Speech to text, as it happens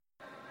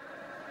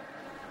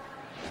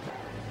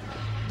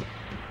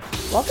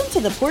Welcome to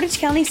the Portage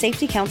County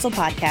Safety Council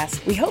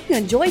podcast. We hope you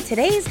enjoy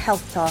today's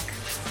health talk.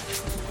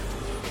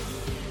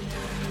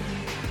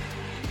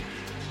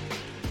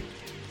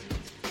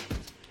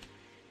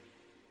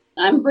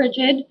 I'm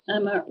Bridget.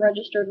 I'm a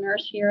registered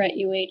nurse here at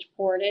UH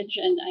Portage,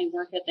 and I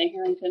work at the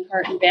Harrington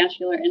Heart and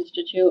Vascular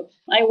Institute.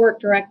 I work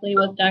directly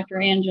with Dr.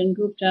 Anjan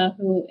Gupta,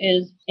 who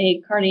is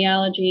a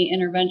cardiology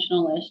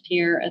interventionalist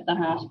here at the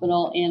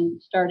hospital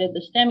and started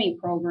the STEMI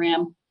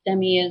program.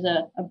 STEMI is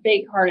a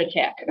big heart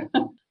attack,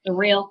 the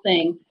real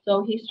thing.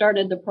 So he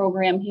started the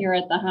program here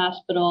at the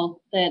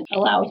hospital that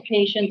allows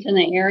patients in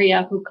the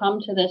area who come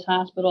to this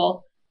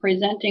hospital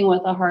presenting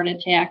with a heart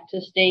attack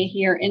to stay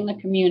here in the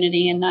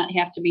community and not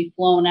have to be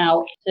flown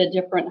out to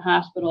different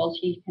hospitals.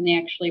 He can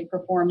actually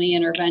perform the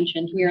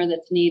intervention here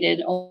that's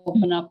needed,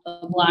 open up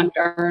the blocked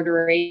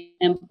artery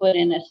and put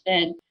in a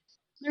stent.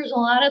 There's a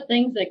lot of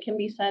things that can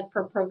be said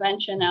for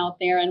prevention out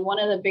there. And one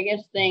of the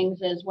biggest things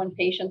is when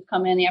patients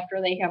come in after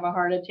they have a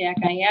heart attack,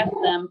 I ask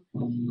them,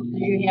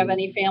 do you have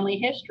any family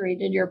history?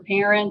 Did your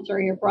parents or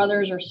your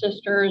brothers or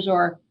sisters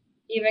or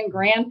even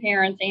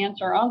grandparents,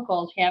 aunts or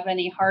uncles have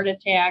any heart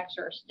attacks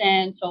or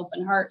stents,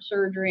 open heart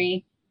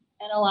surgery?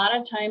 And a lot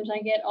of times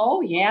I get,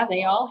 oh yeah,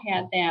 they all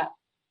had that.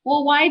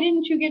 Well, why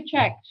didn't you get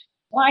checked?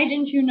 Why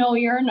didn't you know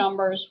your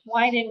numbers?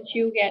 Why didn't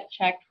you get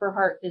checked for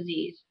heart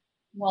disease?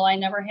 Well, I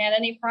never had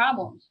any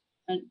problems.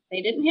 And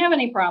they didn't have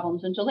any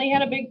problems until they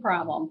had a big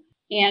problem.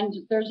 And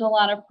there's a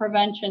lot of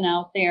prevention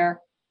out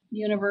there.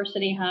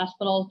 University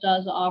Hospitals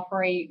does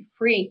offer a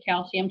free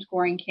calcium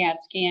scoring CAT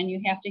scan.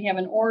 You have to have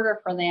an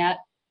order for that.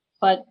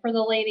 But for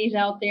the ladies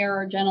out there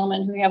or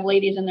gentlemen who have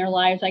ladies in their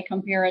lives, I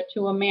compare it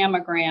to a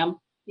mammogram.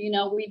 You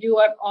know, we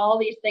do all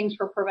these things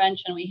for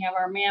prevention. We have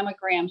our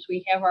mammograms,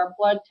 we have our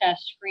blood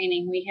test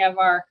screening, we have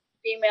our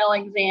female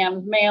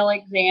exams, male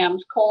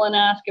exams,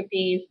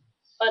 colonoscopies.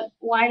 But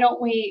why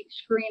don't we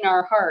screen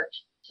our heart?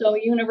 So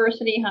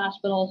University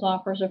Hospitals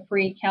offers a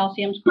free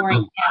calcium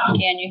scoring CAT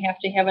scan. You have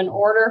to have an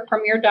order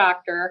from your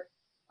doctor,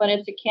 but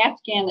it's a CAT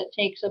scan that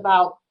takes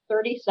about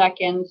 30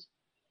 seconds.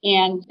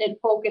 And it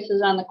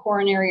focuses on the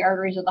coronary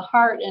arteries of the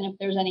heart and if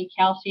there's any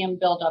calcium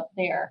buildup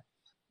there.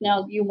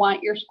 Now, you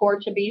want your score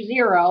to be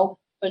 0,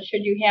 but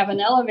should you have an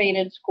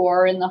elevated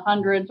score in the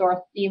hundreds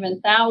or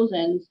even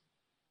thousands,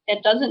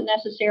 it doesn't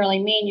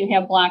necessarily mean you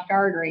have blocked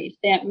arteries.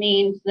 That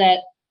means that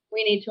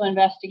we need to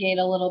investigate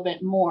a little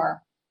bit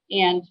more.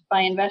 And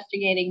by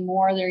investigating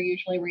more, they're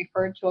usually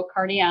referred to a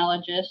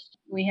cardiologist.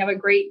 We have a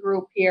great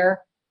group here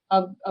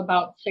of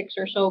about 6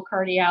 or so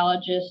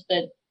cardiologists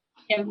that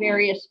have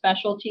various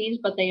specialties,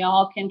 but they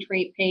all can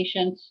treat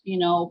patients, you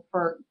know,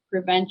 for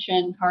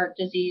prevention, heart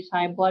disease,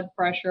 high blood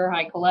pressure,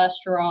 high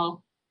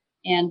cholesterol,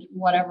 and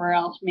whatever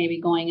else may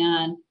be going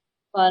on.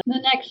 But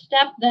the next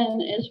step then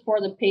is for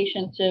the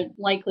patient to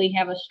likely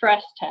have a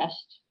stress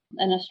test.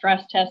 And a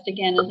stress test,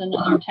 again, is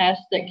another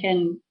test that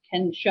can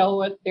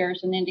show if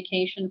there's an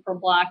indication for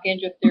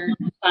blockage, if there's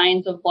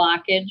signs of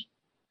blockage.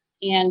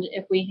 And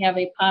if we have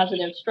a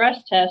positive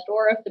stress test,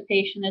 or if the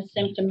patient is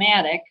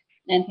symptomatic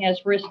and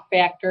has risk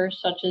factors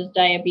such as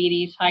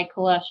diabetes, high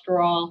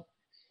cholesterol,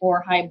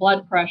 or high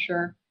blood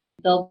pressure,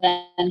 they'll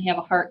then have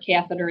a heart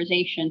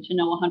catheterization to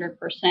know 100%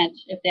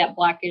 if that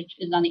blockage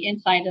is on the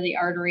inside of the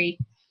artery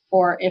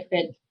or if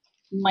it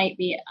might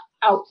be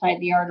outside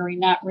the artery,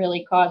 not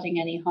really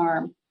causing any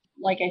harm.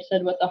 Like I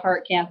said, with the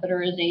heart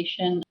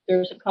catheterization,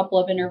 there's a couple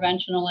of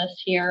interventionalists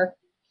here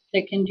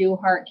that can do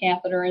heart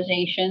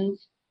catheterizations.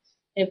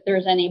 If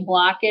there's any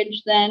blockage,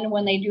 then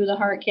when they do the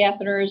heart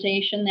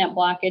catheterization, that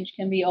blockage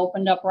can be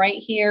opened up right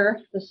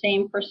here, the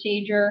same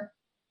procedure,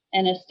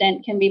 and a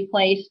stent can be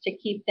placed to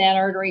keep that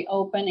artery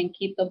open and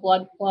keep the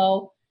blood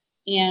flow,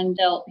 and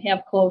they'll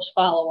have close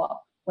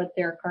follow-up with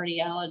their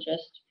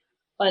cardiologist.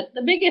 But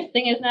the biggest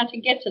thing is not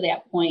to get to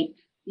that point,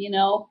 you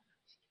know.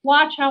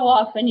 Watch how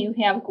often you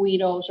have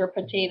Guidos or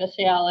potato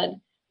salad.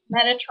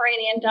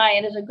 Mediterranean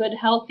diet is a good,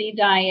 healthy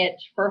diet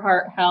for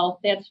heart health.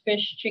 That's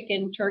fish,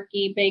 chicken,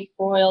 turkey, baked,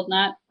 broiled,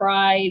 not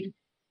fried.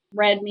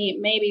 Red meat,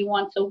 maybe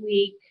once a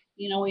week.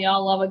 You know, we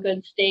all love a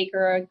good steak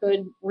or a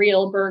good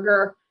real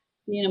burger,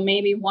 you know,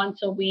 maybe once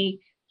a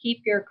week.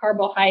 Keep your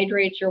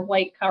carbohydrates, your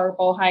white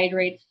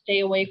carbohydrates. Stay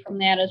away from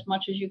that as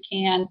much as you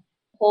can.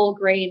 Whole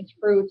grains,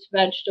 fruits,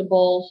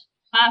 vegetables,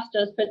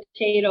 pastas,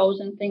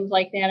 potatoes, and things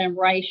like that. And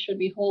rice should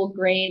be whole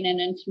grain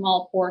and in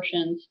small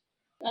portions.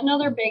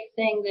 Another big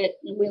thing that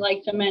we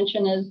like to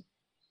mention is,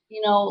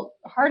 you know,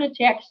 heart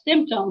attack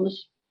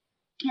symptoms.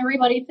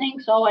 Everybody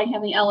thinks, oh, I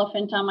have the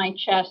elephant on my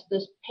chest,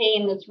 this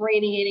pain that's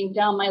radiating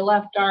down my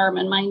left arm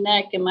and my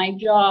neck and my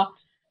jaw.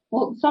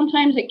 Well,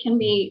 sometimes it can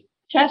be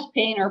chest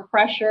pain or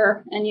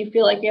pressure, and you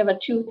feel like you have a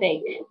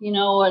toothache, you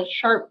know, a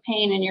sharp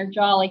pain in your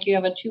jaw like you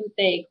have a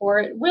toothache, or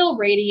it will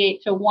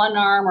radiate to one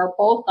arm or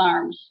both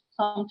arms.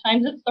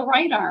 Sometimes it's the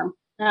right arm,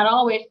 not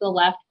always the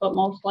left, but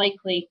most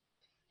likely.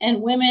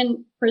 And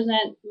women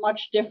present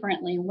much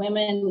differently.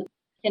 Women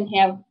can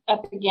have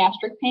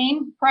epigastric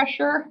pain,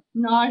 pressure,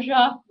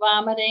 nausea,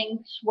 vomiting,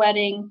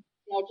 sweating,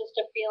 you know, just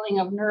a feeling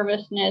of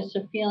nervousness,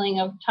 a feeling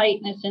of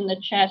tightness in the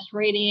chest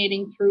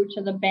radiating through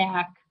to the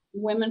back.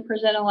 women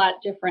present a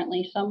lot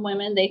differently. Some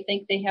women, they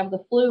think they have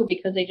the flu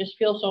because they just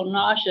feel so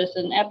nauseous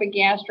and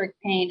epigastric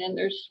pain and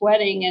they're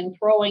sweating and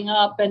throwing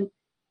up, and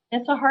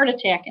it's a heart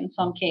attack in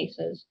some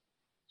cases.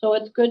 So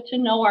it's good to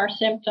know our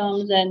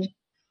symptoms and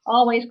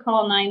always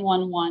call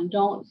 911.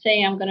 Don't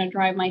say I'm going to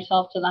drive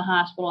myself to the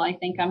hospital. I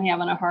think I'm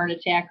having a heart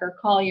attack, or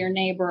call your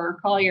neighbor or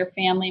call your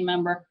family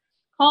member.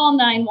 Call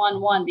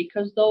 911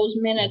 because those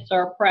minutes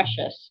are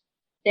precious.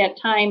 That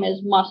time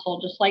is muscle,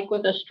 just like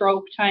with a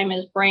stroke, time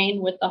is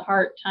brain. With the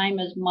heart, time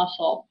is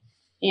muscle.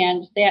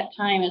 And that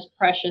time is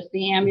precious.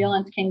 The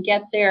ambulance can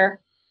get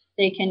there.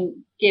 They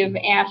can give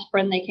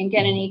aspirin. They can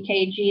get an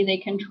EKG.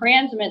 They can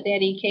transmit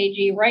that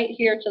EKG right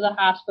here to the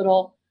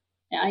hospital.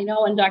 I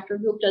know in Dr.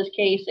 Gupta's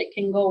case, it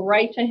can go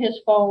right to his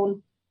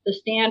phone. The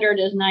standard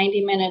is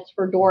 90 minutes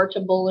for door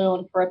to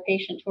balloon for a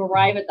patient to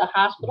arrive at the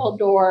hospital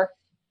door,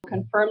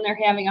 confirm they're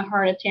having a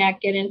heart attack,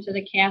 get into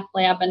the cath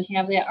lab, and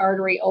have that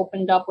artery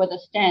opened up with a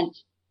stent.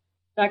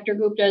 Dr.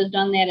 Gupta has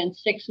done that in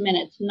 6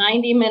 minutes.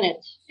 90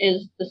 minutes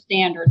is the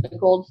standard, the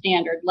gold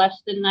standard,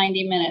 less than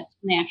 90 minutes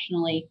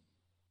nationally.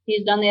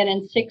 He's done that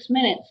in 6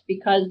 minutes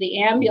because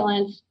the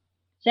ambulance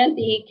sent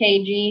the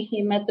EKG.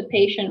 He met the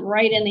patient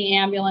right in the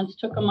ambulance,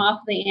 took him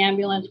off the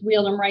ambulance,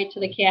 wheeled him right to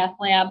the cath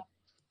lab,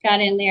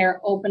 got in there,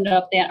 opened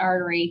up that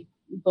artery,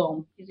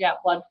 boom, he's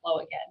got blood flow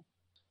again.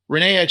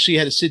 Renee actually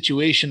had a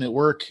situation at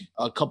work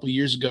a couple of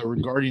years ago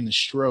regarding a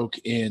stroke,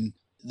 and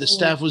the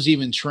staff was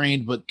even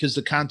trained, but because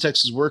the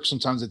context is work,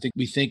 sometimes I think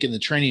we think in the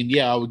training,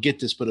 yeah, I would get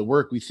this, but at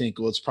work we think,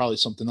 well, it's probably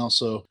something else.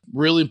 So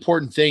really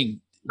important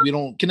thing. We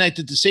don't connect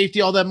it to safety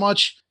all that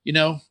much. You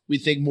know, we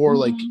think more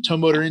like toe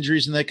motor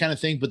injuries and that kind of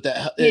thing, but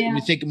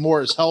we think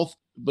more as health.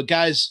 But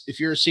guys, if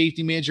you're a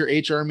safety manager,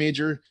 HR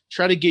manager,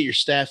 try to get your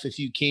staff, if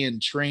you can,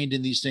 trained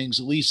in these things,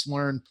 at least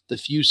learn the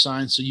few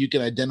signs so you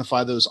can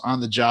identify those on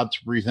the job to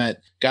prevent,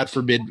 God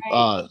forbid,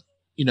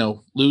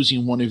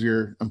 losing one of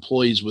your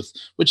employees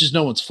which is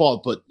no one's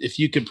fault. But if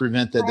you could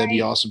prevent that, that'd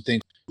be awesome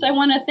thing. So I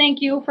want to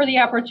thank you for the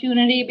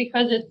opportunity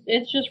because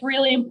it's just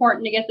really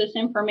important to get this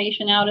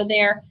information out of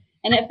there.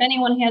 And if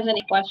anyone has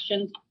any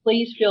questions,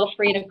 please feel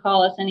free to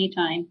call us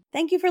anytime.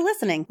 Thank you for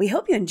listening. We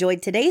hope you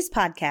enjoyed today's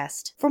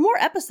podcast. For more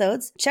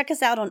episodes, check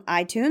us out on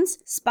iTunes,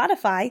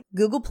 Spotify,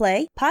 Google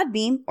Play,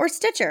 Podbean, or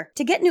Stitcher.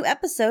 To get new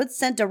episodes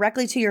sent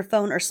directly to your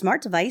phone or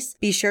smart device,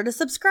 be sure to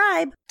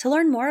subscribe. To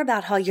learn more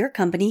about how your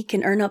company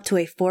can earn up to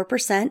a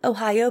 4%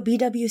 Ohio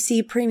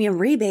BWC premium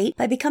rebate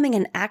by becoming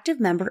an active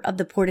member of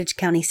the Portage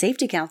County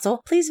Safety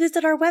Council, please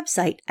visit our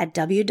website at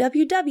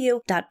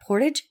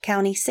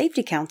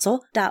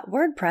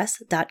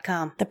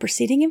www.portagecounty.wordpress.com. The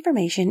preceding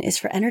information is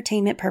for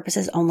entertainment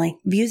purposes only.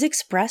 Views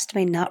expressed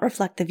may not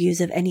reflect the views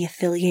of any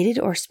affiliated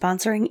or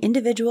sponsoring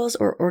individuals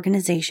or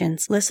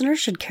organizations. Listeners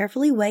should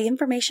carefully weigh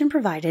information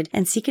provided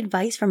and seek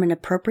advice from an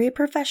appropriate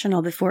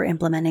professional before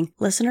implementing.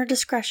 Listener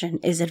discretion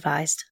is advised.